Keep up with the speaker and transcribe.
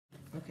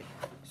Okay,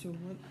 so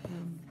what,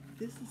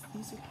 these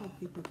are called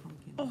paper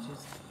pumpkin, which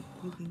is,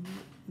 you can get,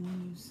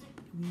 when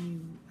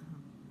you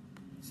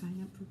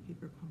sign up for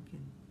paper pumpkin,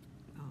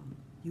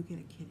 you get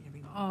a kit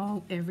every month.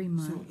 Oh, every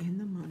month. So in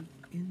the month,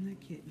 in the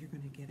kit, you're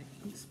gonna get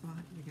a pink spot,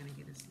 you're gonna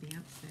get a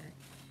stamp set,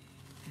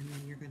 and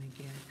then you're gonna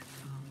get,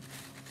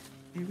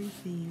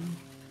 everything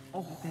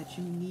that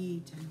you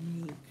need to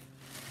make.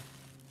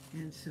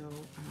 And so,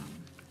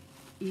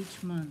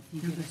 Each month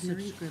you Now get a the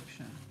very-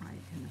 subscription.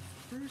 right, and the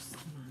first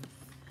month,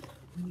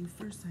 when you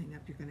first sign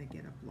up, you're gonna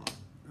get a block.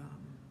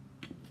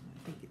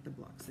 I think the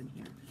block's in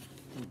here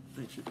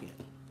that you get.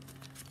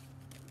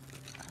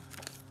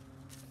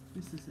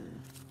 This is a,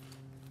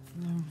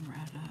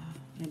 Loretta.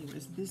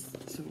 anyways,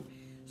 so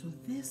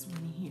this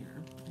one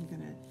here,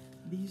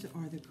 these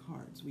are the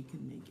cards we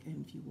can make,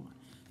 and if you want.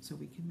 So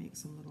we can make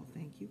some little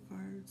thank you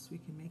cards, we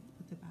can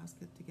put the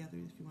basket together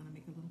if you wanna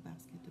make a little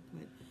basket to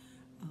put,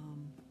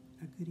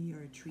 a goodie or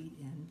a treat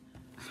in.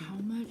 How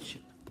much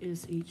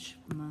is each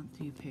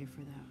month you pay for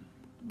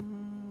that?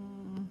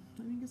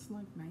 I think it's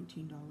like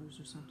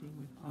 $19 or something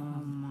with.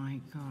 Oh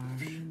my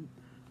gosh. And then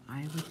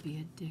I would be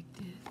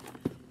addicted.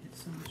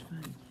 it's so much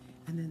fun.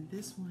 And then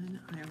this one,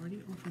 I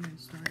already opened and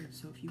started,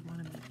 so if you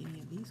want to make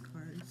any of these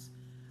cards,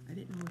 I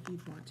didn't know if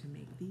you'd want to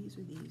make these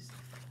or these,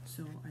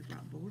 so I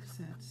brought both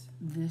sets.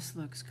 This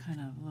looks kind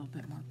of a little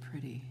bit more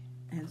pretty.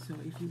 And so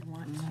if you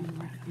want to,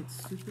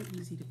 it's super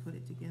easy to put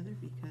it together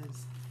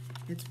because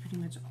it's pretty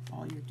much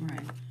all you're doing.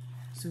 Right.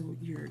 So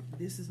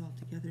this is all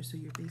together, so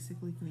you're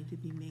basically going to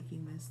be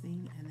making this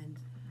thing and then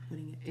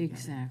putting it together.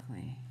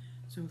 Exactly.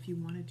 So if you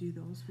want to do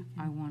those, we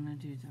can. I want to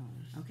do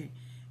those. Okay,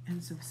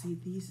 and so see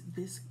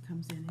this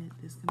comes in it,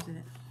 this comes in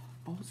it.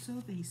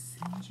 Also, they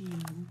send you,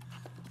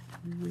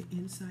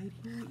 inside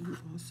here, you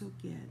also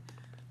get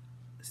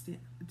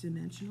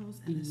dimensionals,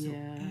 and so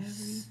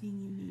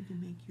everything you need to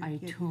make your kit I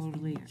is in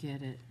totally here.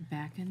 get it.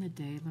 Back in the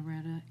day,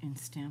 Loretta, in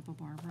Stampa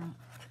Barbara,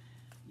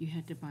 you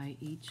had to buy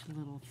each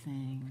little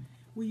thing.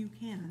 Well, you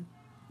can.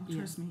 Yeah.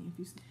 Trust me, if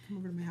you come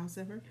over to my house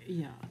ever.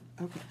 Yeah.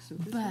 Okay, so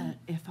this But one,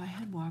 if I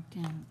had walked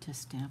into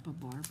Stampa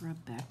Barbara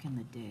back in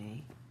the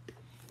day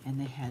and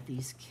they had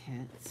these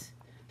kits,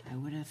 I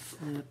would have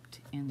flipped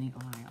in the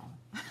aisle.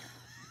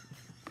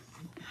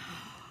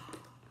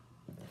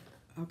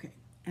 okay,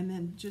 and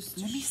then just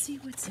to Let me see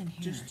what's in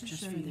here, just to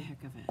just show for the you.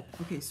 heck of it.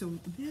 Okay, so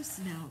this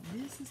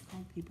is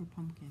called Paper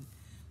Pumpkin.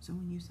 So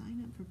when you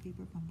sign up for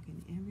Paper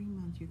Pumpkin, every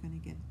month you're going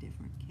to get a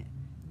different kit,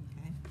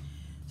 okay?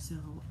 So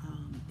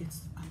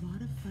it's a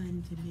lot of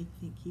fun to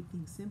keep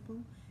things simple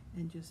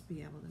and just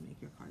be able to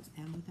make your cards.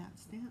 And with that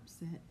stamp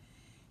set,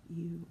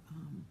 you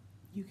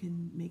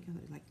can make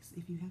like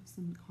if you have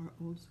some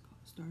old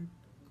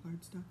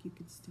card stock, you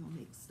could still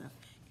make stuff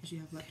because you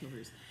have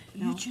leftovers.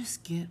 You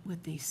just get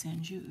what they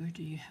send you, or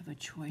do you have a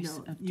choice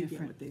No, of you different?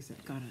 get what they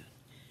send. Got it.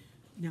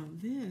 Now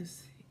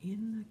this,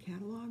 in the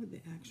catalog,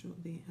 the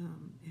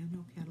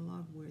annual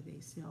catalog where they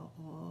sell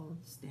all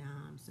the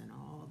stamps and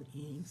all the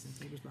inks and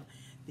papers,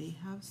 they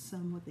have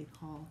some what they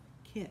call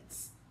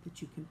kits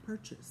that you can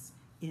purchase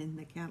in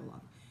the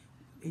catalog,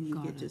 and you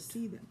get to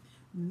see them.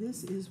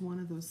 This is one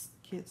of those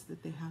kits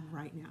that they have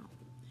right now.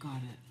 Got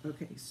it.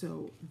 Okay,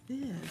 so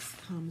this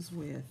comes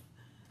with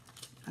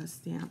a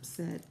stamp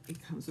set.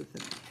 It comes with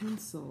the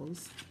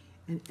pencils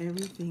and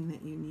everything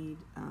that you need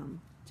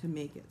to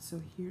make it.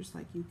 So here's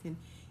like you can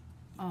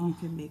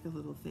make a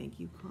little thank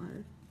you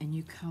card. And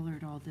you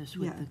colored all this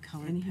with the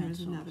colored and pencils.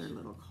 here's another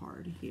little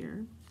card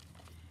here,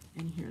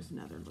 and here's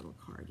another little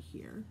card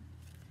here,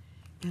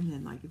 and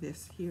then like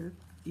this here,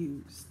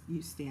 you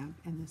stamp,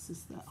 and this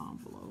is the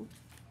envelope.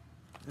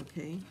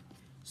 Okay,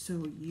 so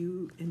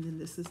and then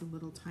this is a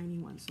little tiny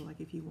one. So like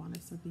if you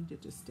wanted something to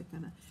just stick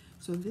on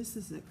so this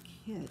is a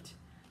kit,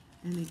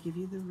 and they give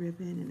you the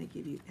ribbon, and they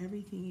give you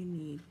everything you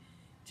need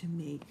to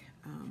make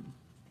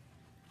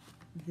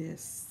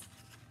this.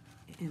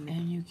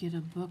 And you get a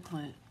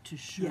booklet to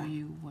show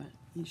you what.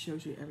 It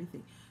shows you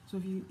everything. So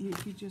if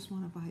you just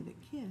want to buy the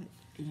kit,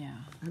 Yeah.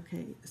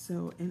 okay.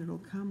 So and it'll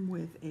come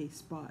with a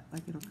spot,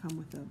 like it'll come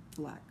with a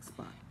black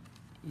spot.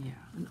 Yeah.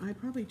 And I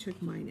probably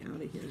took mine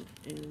out of here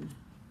and.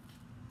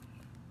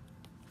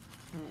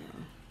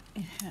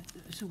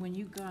 So when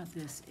you got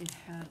this, it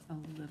had a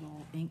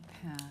little ink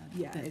pad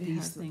that it these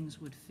has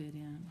things would fit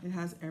in. It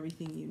has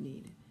everything you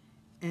need,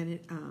 and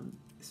it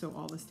so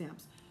all the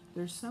stamps.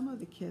 There's some of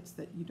the kits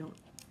that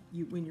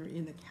when you're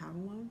in the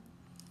catalog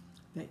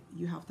that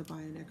you have to buy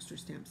an extra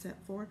stamp set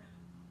for,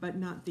 but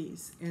not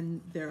these. And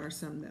there are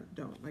some that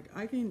don't. Like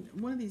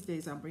one of these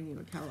days I'll bring you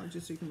a catalog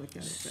just so you can look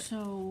at it.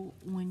 So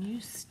when you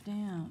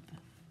stamp,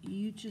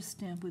 you just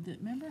stamp with it.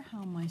 Remember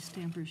how my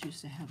stampers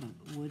used to have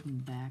a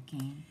wooden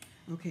backing?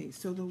 Okay,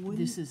 so the wooden.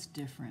 This is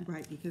different.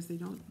 Right, because they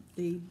don't.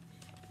 They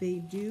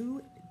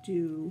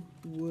do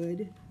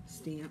wood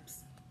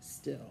stamps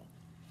still.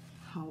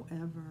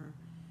 However,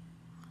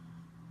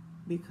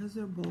 because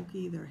they're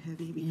bulky, they're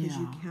heavy, because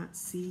you can't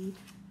see.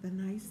 The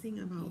nice thing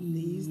about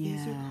these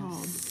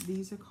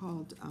are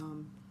called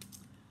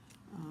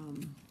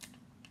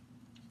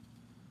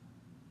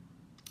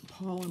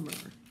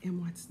polymer.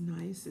 And what's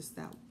nice is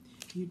that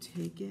you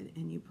take it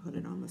and you put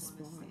it on the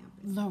spot.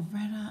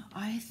 Loretta,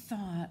 I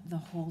thought the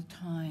whole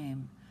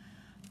time,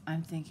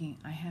 I'm thinking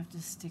I have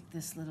to stick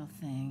this little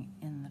thing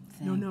in the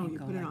thing. No, and you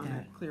go put it like on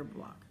that. a clear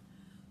block.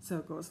 So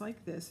it goes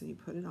like this, and you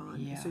put it on.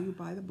 Yeah, So you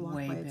buy the block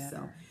way by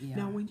itself. better, yeah.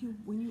 Now, when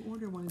you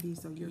order one of these,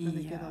 though, you're going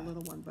to get a Yeah.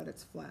 little one, but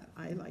it's flat.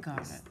 I like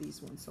Got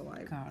these ones, so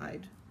Got I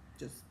it.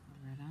 just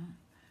Loretta,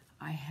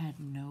 I had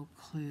no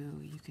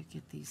clue you could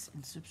get these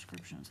in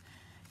subscriptions.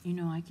 You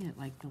know, I get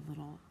like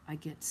I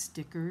get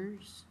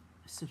stickers,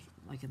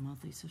 like a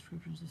monthly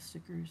subscriptions of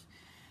stickers,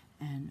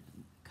 and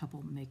a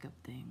couple makeup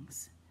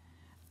things.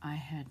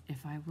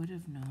 If I would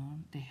have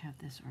known they have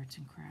this arts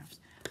and crafts,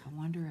 I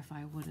wonder if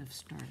I would have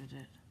started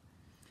it.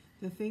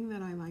 The thing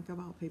that I like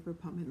about Paper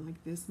Pumpkin,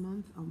 like this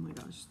month, oh my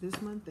gosh,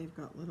 this month they've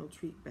got little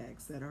treat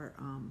bags that are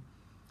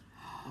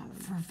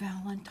For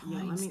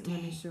Valentine's yeah, Day.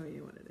 let me show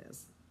you what it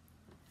is.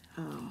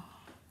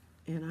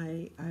 And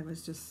I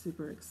was just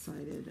super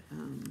excited.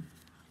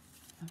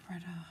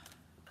 Loretta,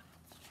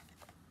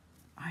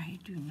 I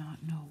do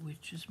not know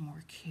which is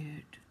more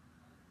cute.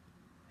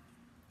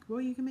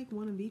 Well, you can make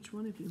one of each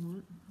one if you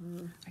want.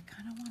 Or, I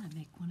kind of want to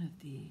make one of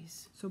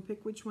these. so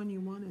pick which one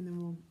you want, and then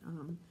we'll.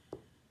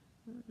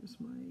 There's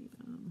my.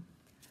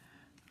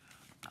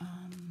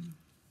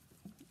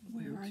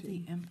 Where are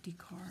the empty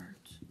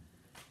cards?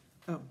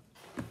 Oh,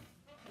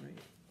 right.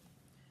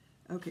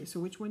 Okay, so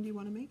which one do you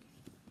want to make?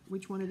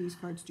 Which one of these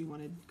cards do you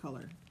want to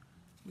color?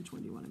 Which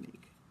one do you want to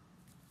make?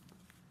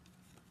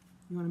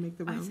 You want to make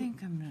the round? I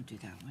think I'm going to do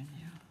that one,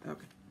 yeah.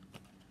 Okay.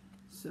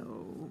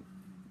 So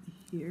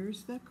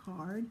here's the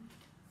card.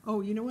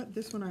 Oh, you know what?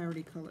 This one I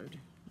already colored.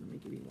 Let me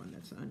give you one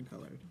that's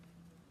uncolored.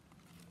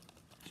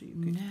 So you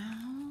can.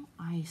 Now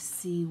I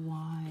see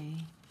why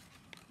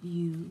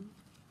you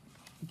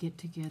get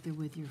together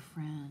with your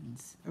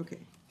friends Okay.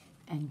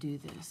 and do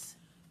this.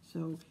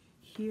 So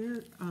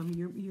here,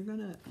 you're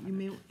gonna and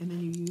then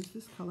you use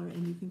this color,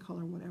 and you can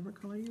color whatever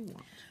color you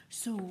want.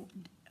 So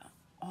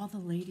all the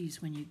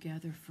ladies, when you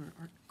gather for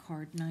our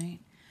card night,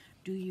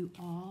 do you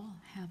all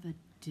have a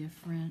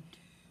different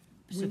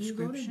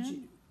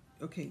subscription?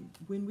 Okay,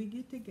 when we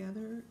get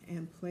together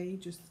and play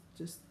just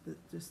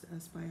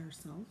us by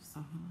ourselves,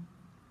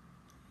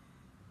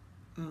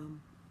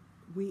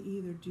 we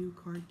either do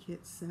card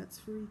kit sets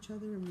for each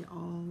other, and we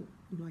all,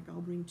 like,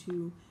 I'll bring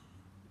two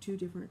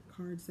different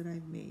cards that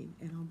I've made,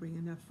 and I'll bring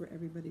enough for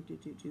everybody to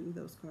do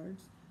those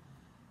cards.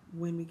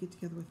 When we get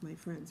together with my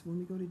friends, when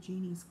we go to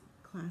Jeannie's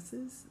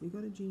classes,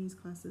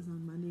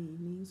 on Monday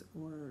evenings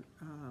or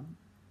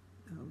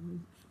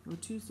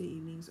Tuesday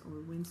evenings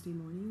or Wednesday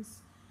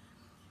mornings.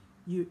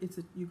 You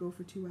go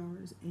for 2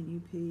 hours, and you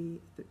pay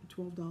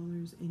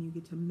 $12, and you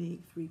get to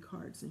make 3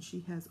 cards, and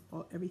she has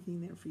everything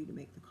there for you to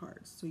make the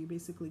cards. So you're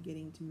basically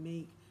getting to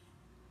make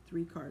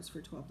 3 cards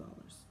for $12.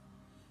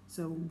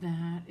 So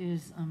That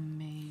is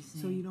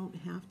amazing. so you don't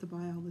have to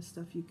buy all this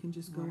stuff. You can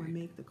just go Right. and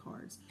make the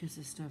cards. Because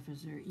the stuff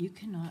is there. You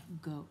cannot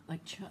go,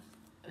 like,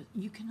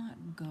 you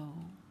cannot go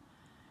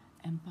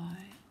and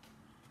buy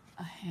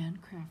a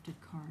handcrafted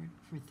card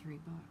for $3.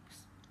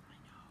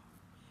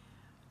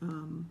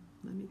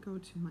 Let me go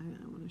to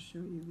I want to show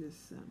you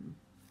this.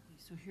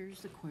 So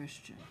here's the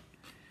question.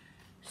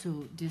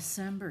 So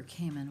December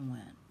came and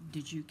went.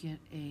 Did you get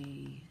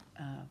a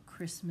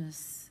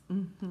Christmas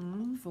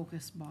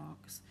focus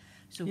box?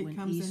 So It when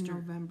comes Easter, in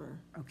November.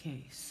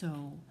 okay,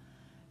 so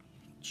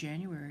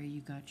January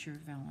you got your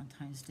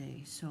Valentine's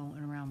Day. So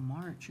around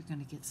March you're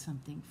going to get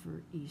something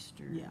for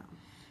Easter. Yeah.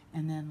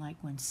 And then, like,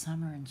 when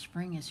summer and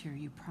spring is here,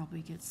 you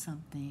probably get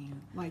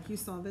something. Like you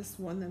saw this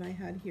one that I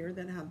had here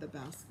that had the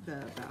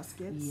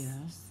baskets.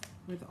 Yes.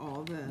 With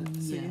all the,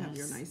 so you have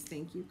your Yes. nice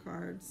thank you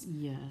cards,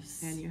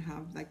 Yes. and you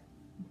have like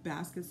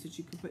baskets that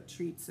you can put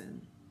treats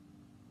in.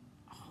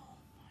 Oh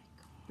my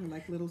God. They're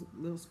like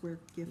little square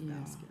gift Yeah.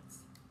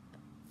 baskets.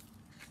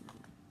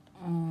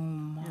 Oh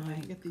my And I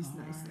get these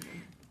nice gosh. little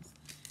ones.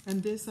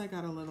 And this I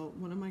got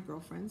one of my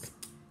girlfriends,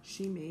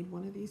 she made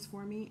one of these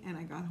for me, and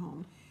I got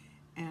home,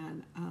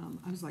 and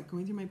I was like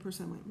going through my purse.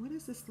 I'm like, what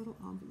is this little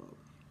envelope?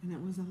 And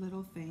it was a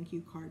little thank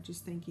you card,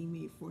 just thanking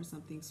me for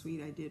something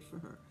sweet I did for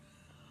her.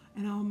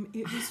 And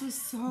it just was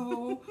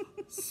so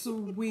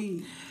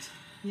sweet,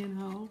 you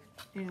know.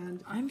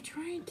 And I'm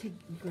trying to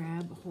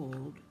grab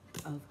hold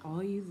of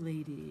all you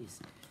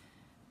ladies.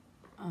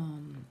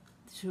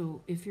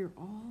 So if you're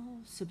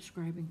all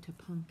subscribing to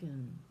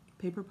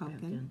Paper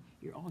Pumpkin.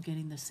 you're all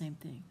getting the same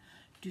thing.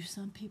 Do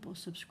some people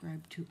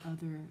subscribe to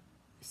other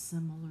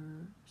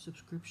similar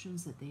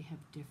subscriptions that they have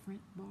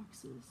different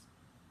boxes?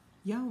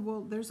 Yeah,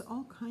 well, there's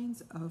all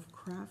kinds of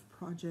craft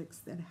projects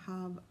that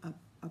have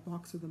a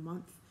box of the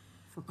month.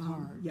 For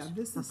cards? Yeah,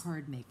 this for is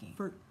card making.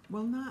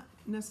 Well, not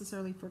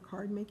necessarily for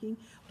card making.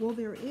 Well,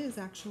 there is,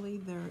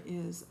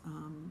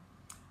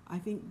 I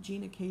think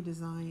Gina K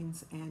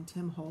Designs and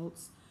Tim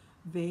Holtz,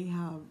 they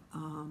have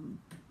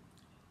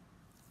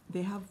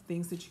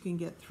things that you can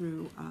get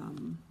through,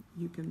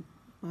 you can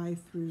buy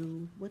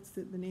through, what's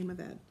the name of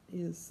that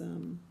is,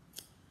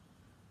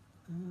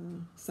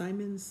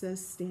 Simon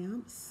Says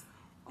Stamps.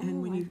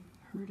 And when you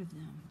heard of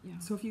them, yeah.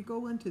 So if you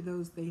go into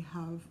those, they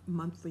have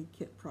monthly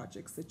kit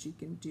projects that you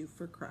can do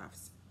for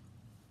crafts.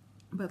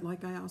 But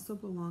like I also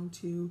belong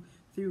to,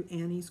 through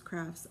Annie's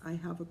Crafts, I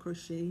have a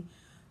crochet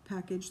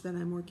package that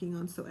I'm working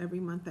on. So every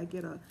month I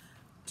get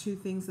 2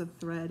 things of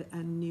thread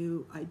and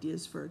new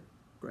ideas for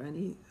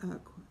granny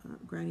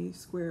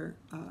square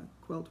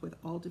quilt with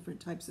all different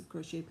types of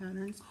crochet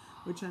patterns,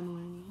 which I'm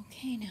learning.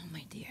 Okay, now,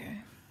 my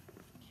dear.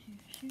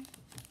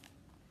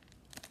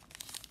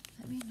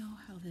 Let me know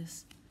how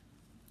this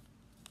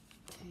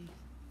tastes.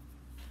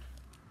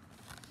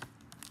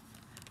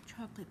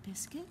 Chocolate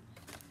biscuit.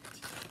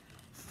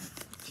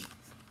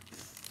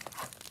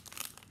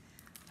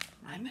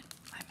 I'm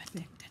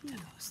addicted to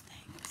those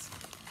things.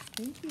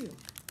 Thank you.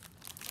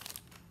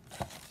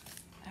 All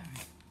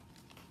right.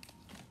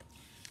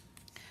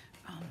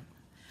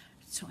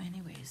 So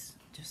anyways,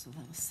 just a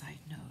little side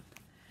note.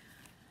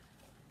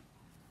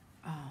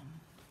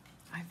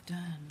 I've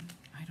done,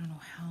 I don't know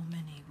how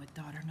many with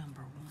daughter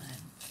number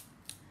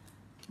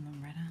 1,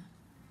 Loretta.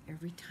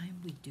 Every time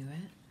we do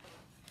it,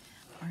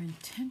 our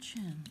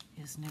intention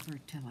is never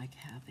to like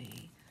have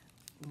a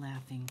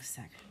laughing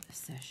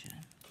session.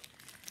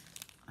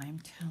 I'm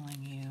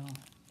telling you,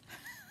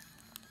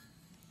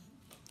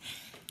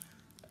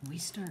 we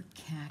start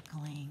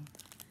cackling,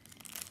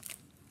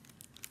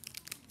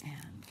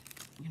 and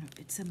you know,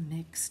 it's a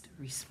mixed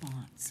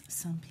response.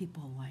 Some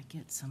people like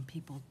it, some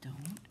people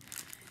don't,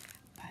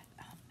 but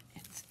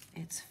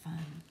it's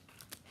fun.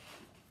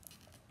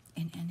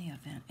 In any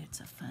event, it's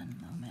a fun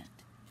moment.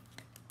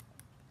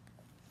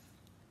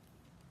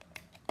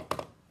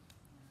 Look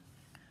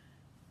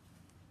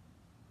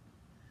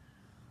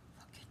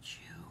at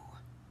you.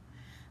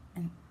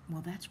 And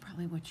well, that's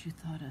probably what you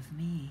thought of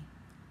me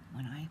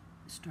when I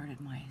started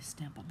my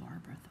Stampa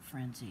Barbara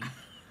frenzy.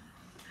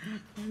 I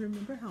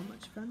remember how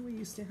much fun we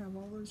used to have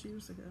all those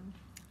years ago.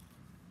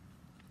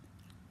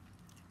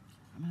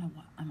 I'm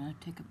gonna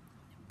take a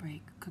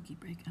break, cookie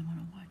break. I'm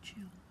gonna watch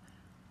you.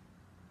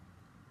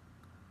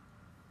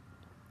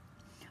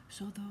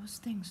 So those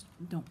things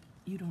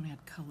you don't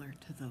add color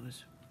to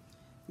those.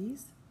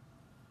 These?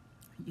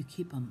 You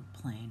keep them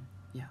plain.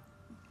 Yeah.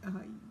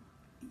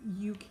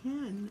 You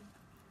can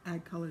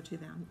add color to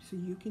them. So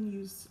you can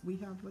use, we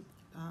have what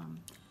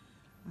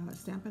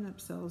Stampin' Up!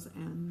 Sells,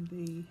 and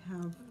they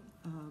have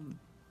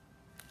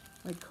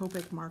like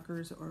Copic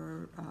markers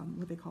or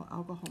what they call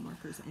alcohol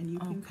markers, and you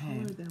can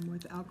color them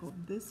with alcohol.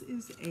 This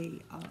is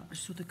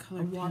So the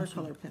color a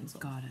watercolor pencil.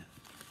 Got it.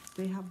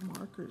 They have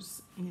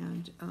markers,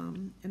 and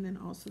then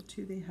also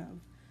too they have,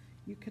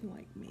 you can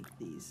like make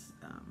these.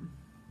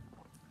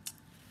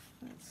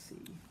 Let's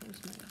see.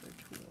 Where's my other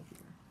tool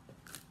here?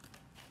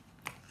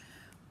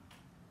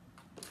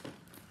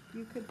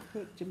 You could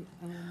put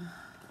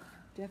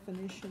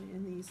definition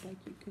in these, like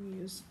you can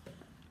use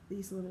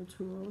these little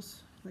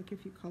tools, like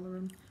if you color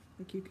them,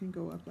 like you can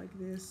go up like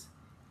this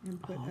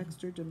and put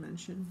extra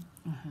dimension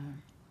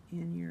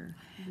in your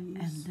leaves.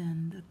 And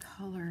then the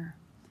color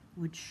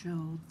would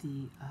show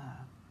the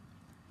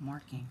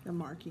marking. The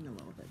marking a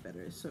little bit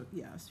better. So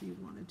yeah, so you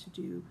wanted to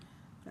do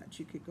that,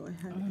 you could go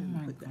ahead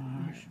and put that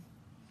in here.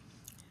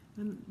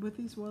 And with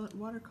these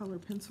watercolor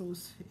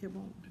pencils, it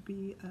won't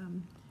be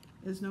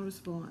as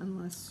noticeable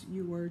unless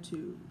you were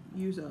to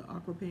use an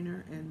aqua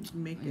painter and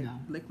make it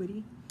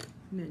liquidy,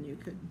 and then you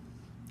could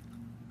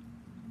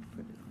put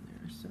it on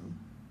there. So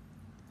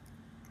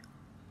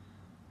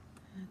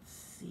let's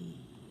see.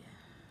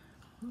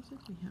 Looks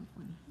like we have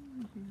one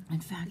here.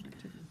 In fact,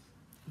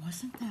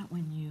 wasn't that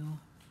when you?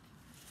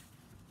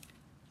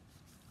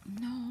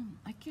 No,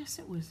 I guess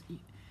it was.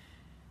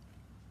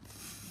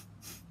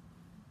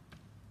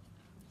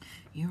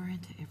 You were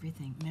into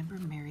everything. Remember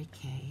Mary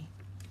Kay?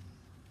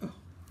 Oh,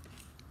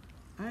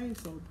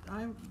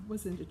 I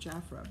was into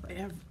Jafra, but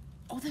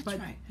that's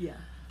right. Yeah.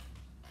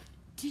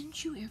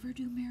 Didn't you ever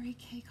do Mary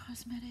Kay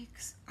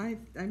Cosmetics? I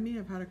may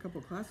have had a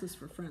couple classes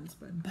for friends,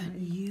 but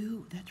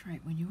that's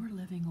right. When you were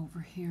living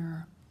over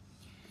here,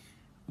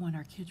 when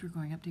our kids were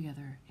growing up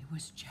together, it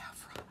was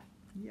Jafra.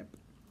 Yep,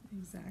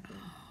 exactly.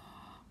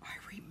 I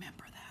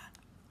remember that.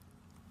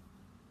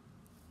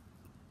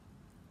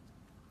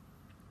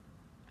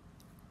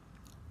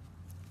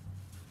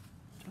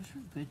 Those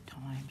were good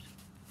times.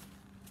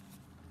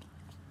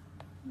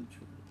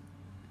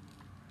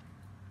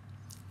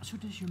 So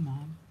does your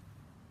mom,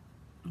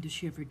 does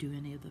she ever do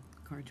any of the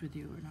cards with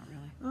you, or not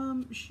really?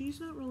 She's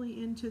not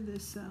really into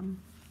this at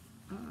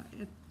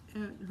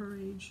her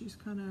age. She's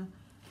kind of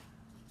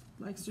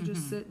likes to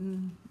just sit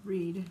and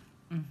read.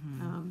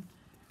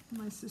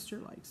 My sister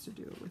likes to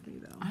do it with me,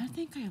 though. I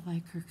think I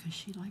like her because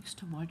she likes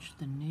to watch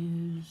the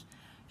news.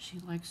 She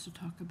likes to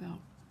talk about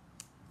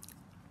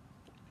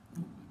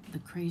the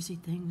crazy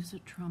things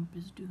that Trump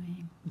is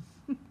doing.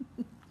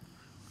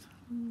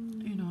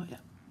 You know,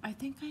 I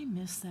think I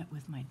miss that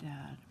with my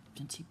dad.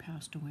 Since he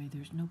passed away,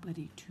 there's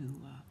nobody to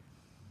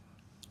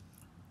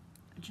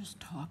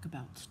just talk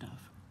about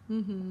stuff.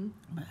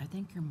 But I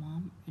think your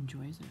mom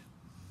enjoys it.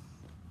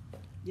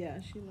 Yeah,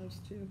 she loves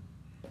to.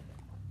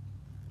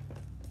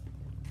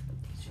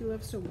 She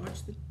loves to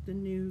watch the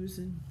news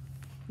and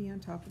be on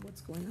top of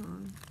what's going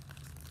on.